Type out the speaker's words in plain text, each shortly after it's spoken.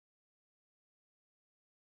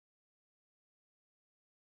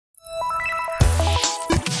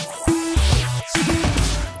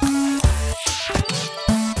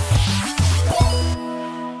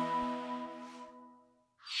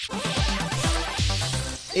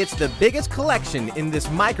It's the biggest collection in this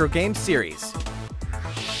microgame series.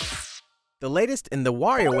 The latest in the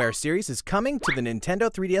WarioWare series is coming to the Nintendo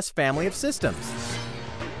 3DS family of systems.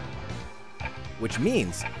 Which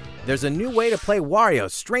means there's a new way to play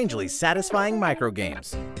Wario's strangely satisfying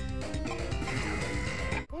microgames.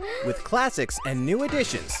 With classics and new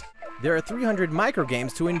additions, there are 300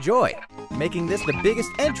 microgames to enjoy, making this the biggest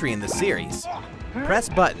entry in the series. Press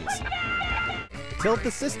buttons, tilt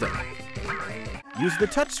the system, use the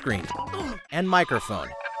touchscreen, and microphone.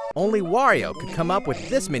 Only Wario could come up with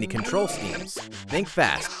this many control schemes. Think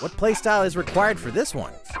fast, what playstyle is required for this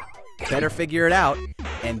one? Better figure it out,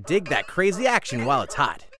 and dig that crazy action while it's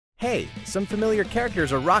hot. Hey, some familiar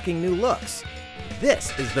characters are rocking new looks.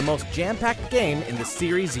 This is the most jam-packed game in the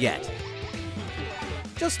series yet.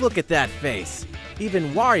 Just look at that face.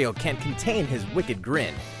 Even Wario can't contain his wicked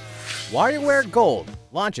grin. WarioWare Gold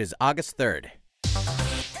launches August 3rd.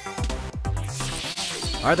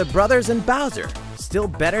 Are the brothers and Bowser still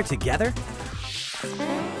better together?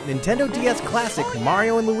 Nintendo DS classic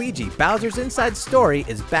Mario and Luigi Bowser's Inside Story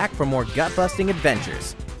is back for more gut-busting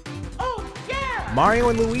adventures. Mario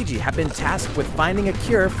and Luigi have been tasked with finding a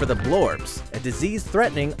cure for the Blorbs, a disease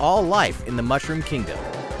threatening all life in the Mushroom Kingdom.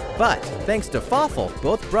 But thanks to Fawful,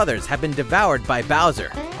 both brothers have been devoured by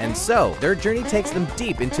Bowser, and so their journey takes them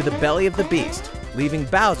deep into the belly of the beast, leaving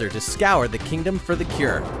Bowser to scour the kingdom for the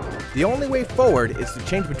cure. The only way forward is to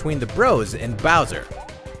change between the bros and Bowser.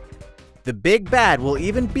 The big bad will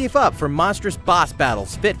even beef up for monstrous boss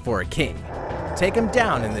battles fit for a king. Take him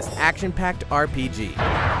down in this action-packed RPG.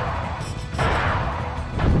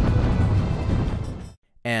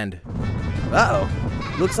 And, uh-oh,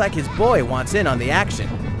 looks like his boy wants in on the action.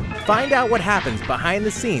 Find out what happens behind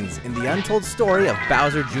the scenes in the untold story of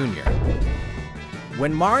Bowser Jr.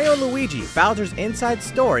 When Mario & Luigi Bowser's Inside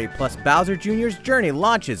Story plus Bowser Jr.'s Journey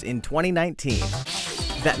launches in 2019,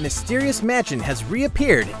 that mysterious mansion has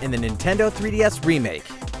reappeared in the Nintendo 3DS remake.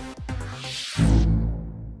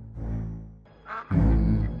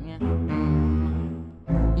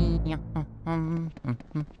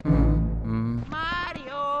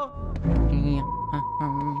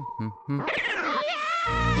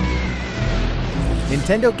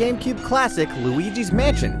 Nintendo GameCube classic Luigi's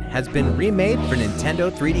Mansion has been remade for Nintendo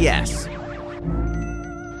 3DS.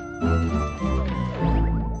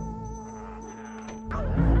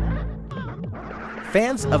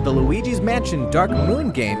 Fans of the Luigi's Mansion Dark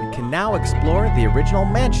Moon game can now explore the original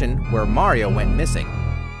mansion where Mario went missing.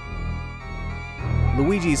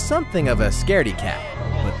 Luigi's something of a scaredy cat,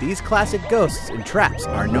 but these classic ghosts and traps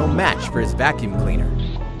are no match for his vacuum cleaner.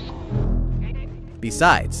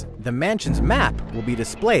 Besides, the mansion's map will be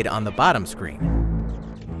displayed on the bottom screen.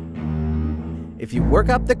 If you work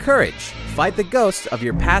up the courage, fight the ghosts of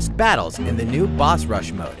your past battles in the new Boss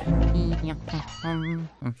Rush mode.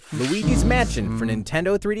 Luigi's Mansion for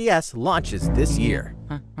Nintendo 3DS launches this year.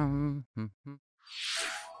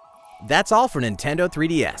 That's all for Nintendo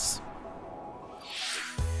 3DS.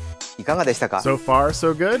 So far,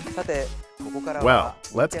 so good? Well,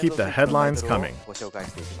 let's keep the headlines coming.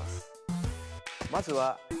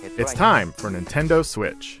 It's time for Nintendo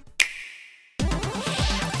Switch.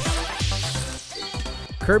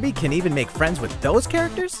 Kirby can even make friends with those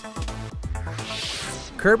characters?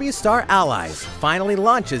 Kirby Star Allies finally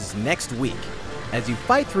launches next week. As you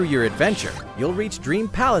fight through your adventure, you'll reach dream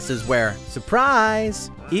palaces where,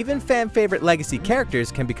 surprise, even fan-favorite legacy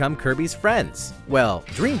characters can become Kirby's friends. Well,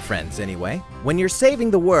 dream friends anyway. When you're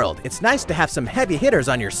saving the world, it's nice to have some heavy hitters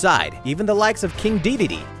on your side, even the likes of King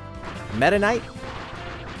Dedede, Meta Knight,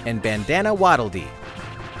 and Bandana Waddle Dee.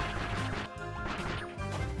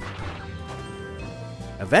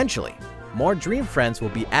 Eventually, more Dream Friends will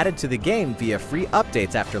be added to the game via free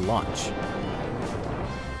updates after launch.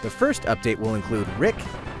 The first update will include Rick,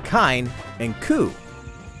 Kine, and Koo,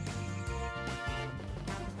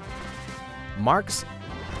 Marks,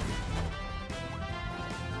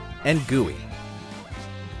 and Gooey.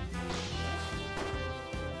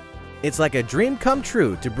 It's like a dream come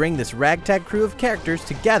true to bring this ragtag crew of characters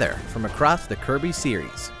together from across the Kirby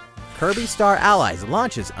series. Kirby Star Allies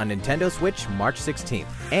launches on Nintendo Switch March 16th,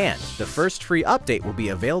 and the first free update will be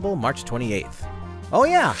available March 28th. Oh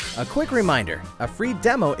yeah, a quick reminder, a free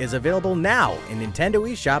demo is available now in Nintendo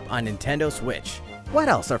eShop on Nintendo Switch. What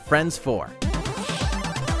else are friends for?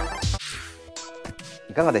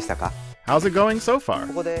 How's it going so far?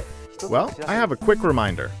 Well, I have a quick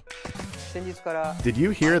reminder. Did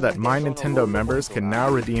you hear that My Nintendo members can now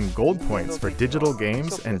redeem gold points for digital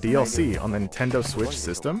games and DLC on the Nintendo Switch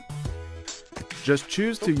system? Just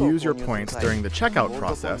choose to use your points during the checkout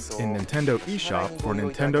process in Nintendo eShop for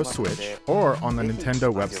Nintendo Switch or on the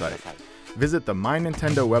Nintendo website. Visit the My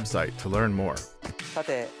Nintendo website to learn more.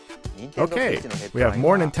 Okay, we have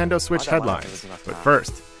more Nintendo Switch headlines, but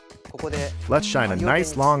first, let's shine a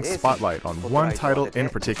nice long spotlight on one title in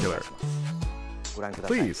particular.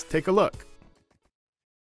 Please take a look.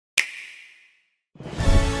 An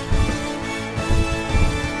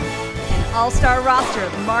all-star roster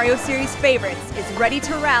of Mario series favorites is ready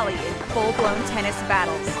to rally in full-blown tennis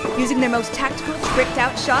battles, using their most tactical,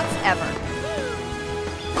 tricked-out shots ever.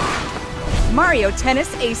 Mario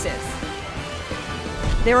Tennis Aces.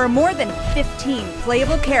 There are more than 15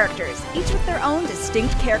 playable characters, each with their own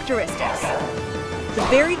distinct characteristics. The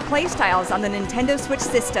varied playstyles on the Nintendo Switch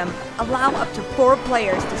system allow up to 4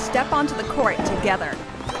 players to step onto the court together.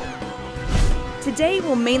 Today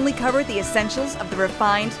we'll mainly cover the essentials of the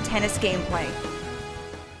refined tennis gameplay.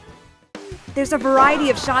 There's a variety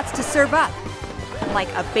of shots to serve up, like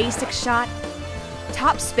a basic shot,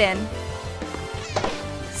 top spin,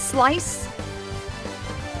 slice,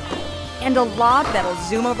 and a lob that'll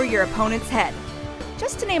zoom over your opponent's head,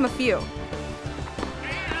 just to name a few.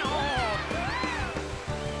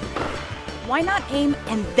 Why not aim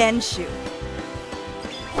and then shoot?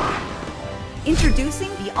 Introducing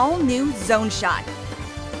the all-new Zone Shot.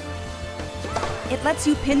 It lets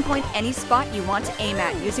you pinpoint any spot you want to aim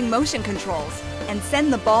at using motion controls and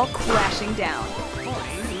send the ball crashing down.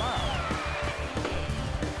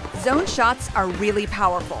 Zone shots are really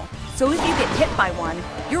powerful, so if you get hit by one,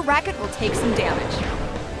 your racket will take some damage.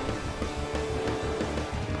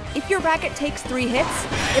 If your racket takes 3 hits,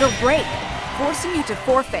 it'll break, forcing you to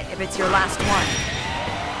forfeit if it's your last one.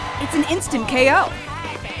 It's an instant KO.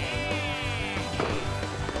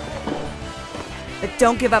 But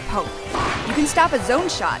don't give up hope. You can stop a zone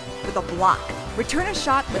shot with a block. Return a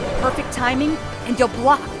shot with perfect timing, and you'll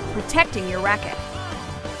block, protecting your racket.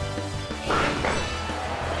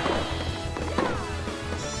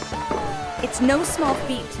 It's no small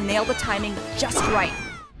feat to nail the timing just right.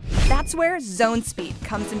 That's where zone speed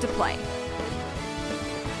comes into play.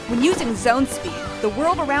 When using zone speed, the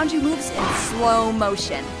world around you moves in slow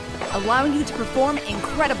motion, allowing you to perform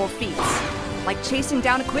incredible feats, like chasing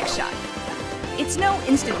down a quick shot. It's no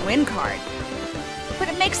instant win card, but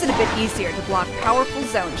it makes it a bit easier to block powerful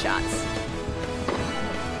zone shots.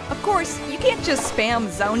 Of course, you can't just spam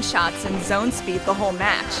zone shots and zone speed the whole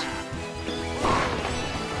match.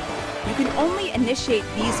 You can only initiate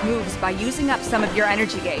these moves by using up some of your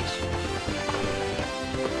energy gauge.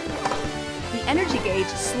 The energy gauge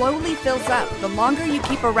slowly fills up the longer you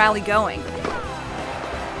keep a rally going.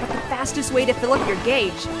 But the fastest way to fill up your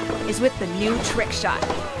gauge is with the new trick shot.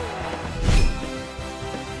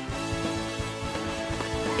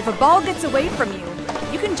 If a ball gets away from you,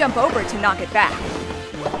 you can jump over to knock it back.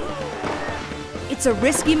 It's a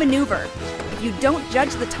risky maneuver. If you don't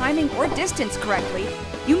judge the timing or distance correctly,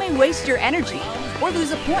 you may waste your energy or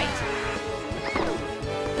lose a point.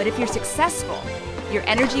 But if you're successful, your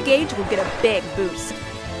energy gauge will get a big boost.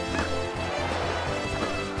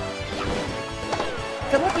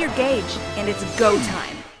 Fill up your gauge and it's go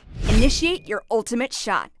time. Initiate your ultimate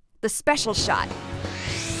shot, the special shot.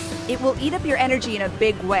 It will eat up your energy in a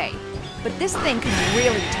big way, but this thing can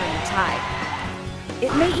really turn the tide.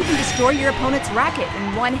 It may even destroy your opponent's racket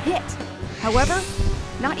in one hit. However,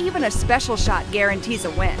 not even a special shot guarantees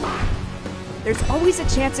a win. There's always a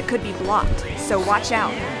chance it could be blocked, so watch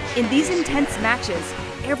out. In these intense matches,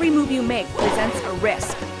 every move you make presents a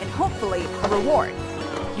risk and hopefully a reward.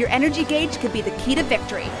 Your energy gauge could be the key to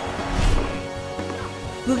victory.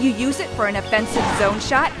 Will you use it for an offensive zone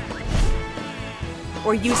shot?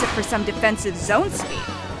 Or use it for some defensive zone speed?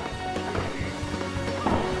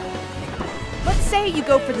 Let's say you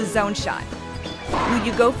go for the zone shot. Will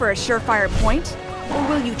you go for a surefire point? Or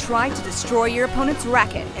will you try to destroy your opponent's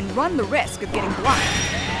racket and run the risk of getting blocked?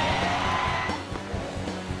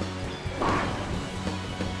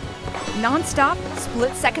 Non-stop,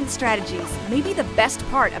 split-second strategies may be the best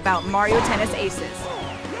part about Mario Tennis Aces.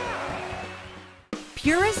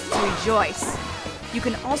 Purists rejoice. You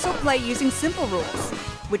can also play using simple rules,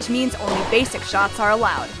 which means only basic shots are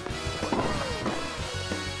allowed.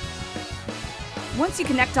 Once you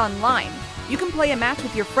connect online, you can play a match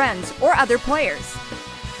with your friends or other players.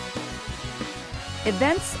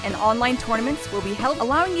 Events and online tournaments will be held,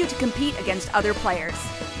 allowing you to compete against other players.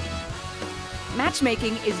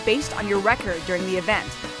 Matchmaking is based on your record during the event.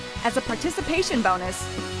 As a participation bonus,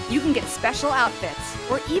 you can get special outfits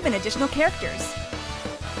or even additional characters.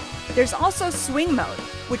 There's also swing mode,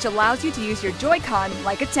 which allows you to use your Joy-Con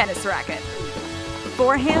like a tennis racket.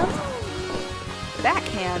 Forehand,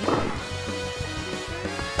 backhand,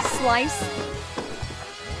 slice,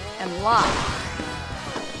 and lob.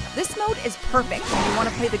 This mode is perfect when you want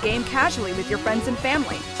to play the game casually with your friends and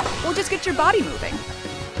family, or just get your body moving.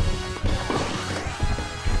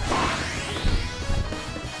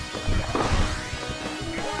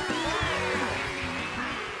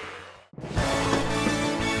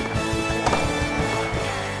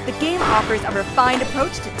 The game offers a refined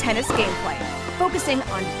approach to tennis gameplay, focusing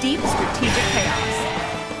on deep strategic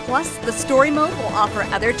payoffs. Plus, the story mode will offer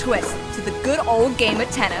other twists to the good old game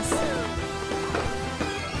of tennis.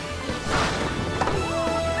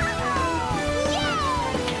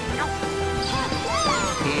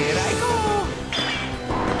 Here I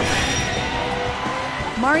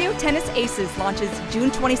go! Mario Tennis Aces launches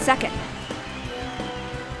June 22nd.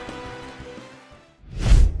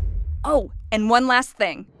 Oh, and one last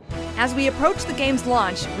thing. As we approach the game's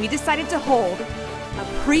launch, we decided to hold a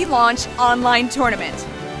pre-launch online tournament.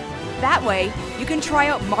 That way, you can try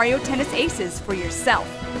out Mario Tennis Aces for yourself.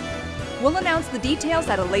 We'll announce the details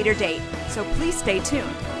at a later date, so please stay tuned.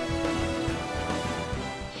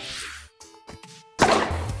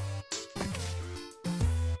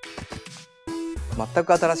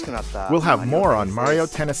 We'll have more on Mario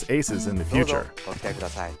Tennis Aces in the future.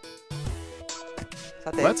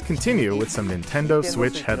 Let's continue with some Nintendo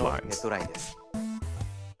Switch headlines.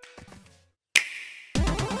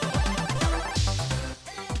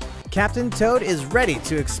 Captain Toad is ready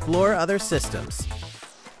to explore other systems.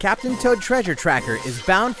 Captain Toad Treasure Tracker is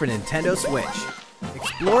bound for Nintendo Switch.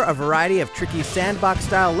 Explore a variety of tricky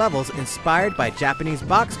sandbox-style levels inspired by Japanese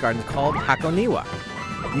box gardens called Hakoniwa.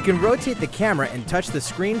 You can rotate the camera and touch the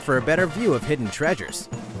screen for a better view of hidden treasures.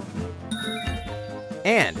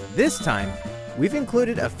 And this time, we've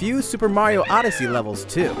included a few Super Mario Odyssey levels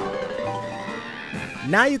too.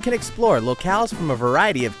 Now you can explore locales from a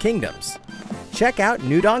variety of kingdoms. Check out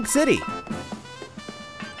New Donk City!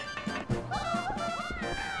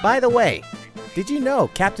 By the way, did you know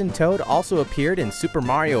Captain Toad also appeared in Super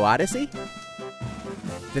Mario Odyssey?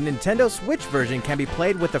 The Nintendo Switch version can be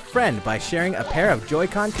played with a friend by sharing a pair of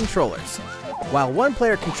Joy-Con controllers. While one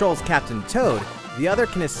player controls Captain Toad, the other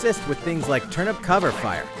can assist with things like turnip cover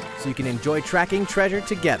fire, so you can enjoy tracking treasure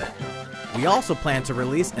together. We also plan to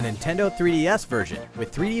release a Nintendo 3DS version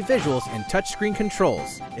with 3D visuals and touchscreen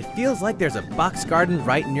controls. It feels like there's a box garden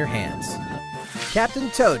right in your hands. Captain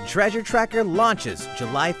Toad Treasure Tracker launches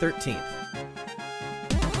July 13th.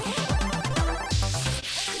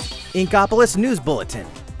 Inkopolis News Bulletin.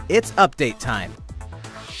 It's update time.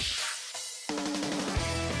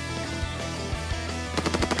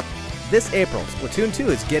 This April, Splatoon 2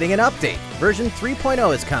 is getting an update. Version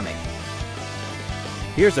 3.0 is coming.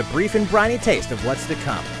 Here's a brief and briny taste of what's to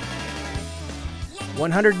come.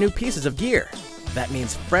 100 new pieces of gear. That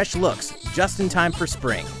means fresh looks, just in time for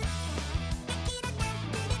spring.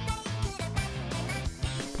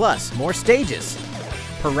 Plus, more stages.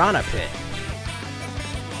 Piranha Pit.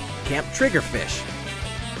 Camp Triggerfish.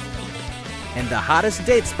 And the hottest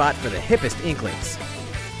date spot for the hippest Inklings.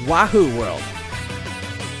 Wahoo World.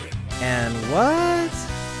 And what?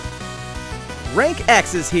 Rank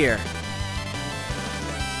X is here!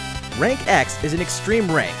 Rank X is an extreme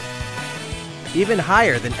rank, even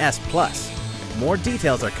higher than S+. More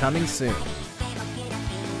details are coming soon.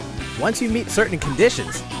 Once you meet certain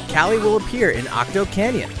conditions, Callie will appear in Octo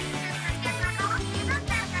Canyon.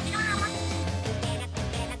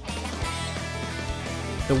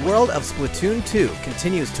 The world of Splatoon 2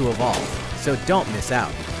 continues to evolve, so don't miss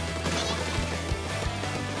out.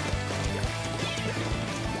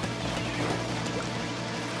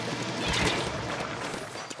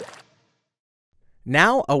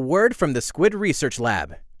 Now, a word from the Squid Research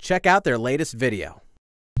Lab. Check out their latest video.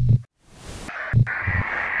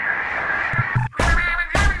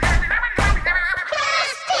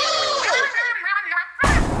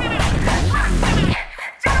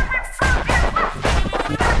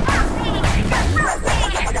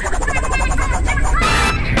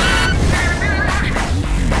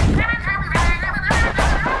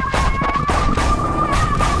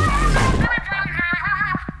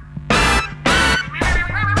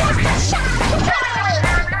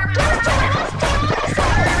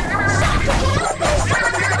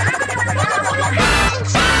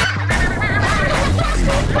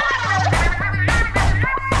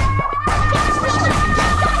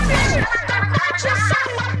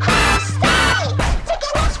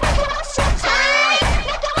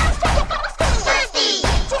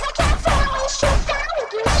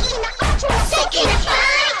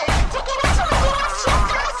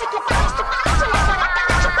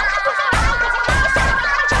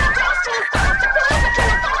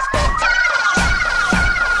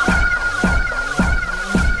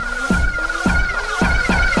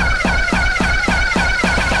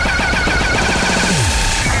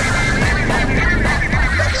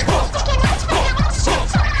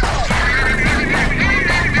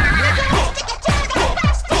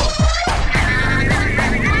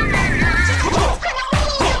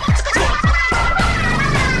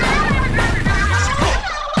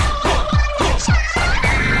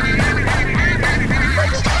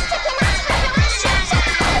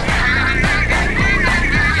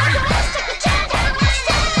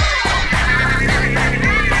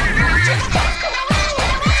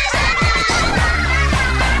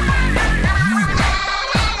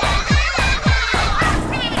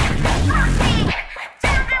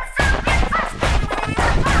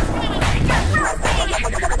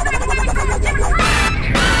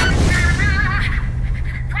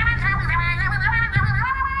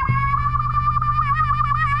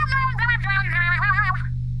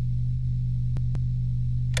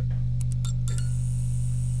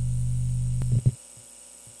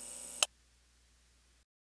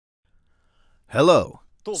 Hello,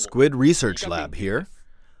 Squid Research Lab here.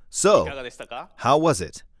 So, how was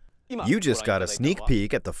it? You just got a sneak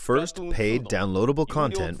peek at the first paid downloadable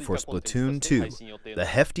content for Splatoon 2, the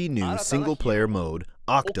hefty new single-player mode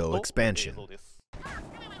Octo expansion.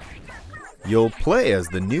 You'll play as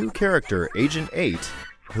the new character Agent 8,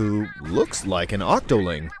 who looks like an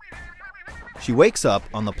Octoling. She wakes up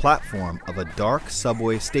on the platform of a dark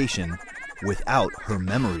subway station without her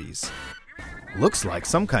memories. Looks like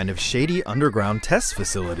some kind of shady underground test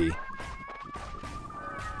facility.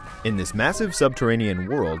 In this massive subterranean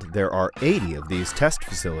world, there are 80 of these test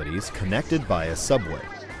facilities connected by a subway.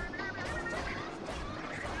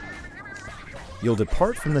 You'll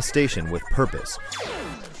depart from the station with purpose.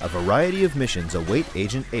 A variety of missions await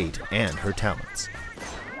Agent 8 and her talents.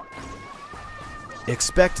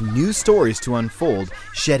 Expect new stories to unfold,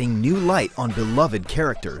 shedding new light on beloved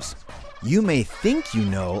characters. You may think you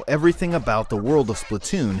know everything about the world of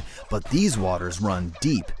Splatoon, but these waters run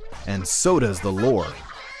deep, and so does the lore.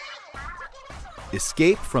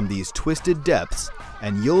 Escape from these twisted depths,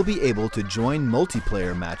 and you'll be able to join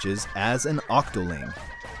multiplayer matches as an Octoling.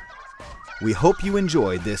 We hope you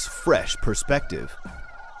enjoy this fresh perspective.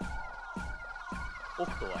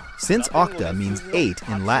 Since Octa means 8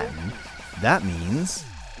 in Latin, that means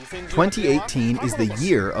 2018 is the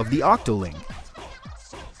year of the Octoling.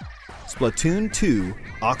 Splatoon 2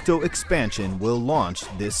 Octo expansion will launch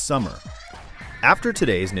this summer. After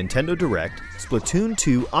today's Nintendo Direct, Splatoon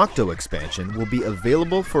 2 Octo expansion will be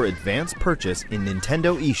available for advance purchase in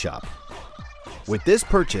Nintendo eShop. With this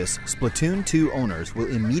purchase, Splatoon 2 owners will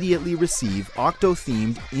immediately receive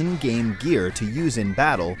Octo-themed in-game gear to use in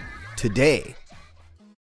battle today.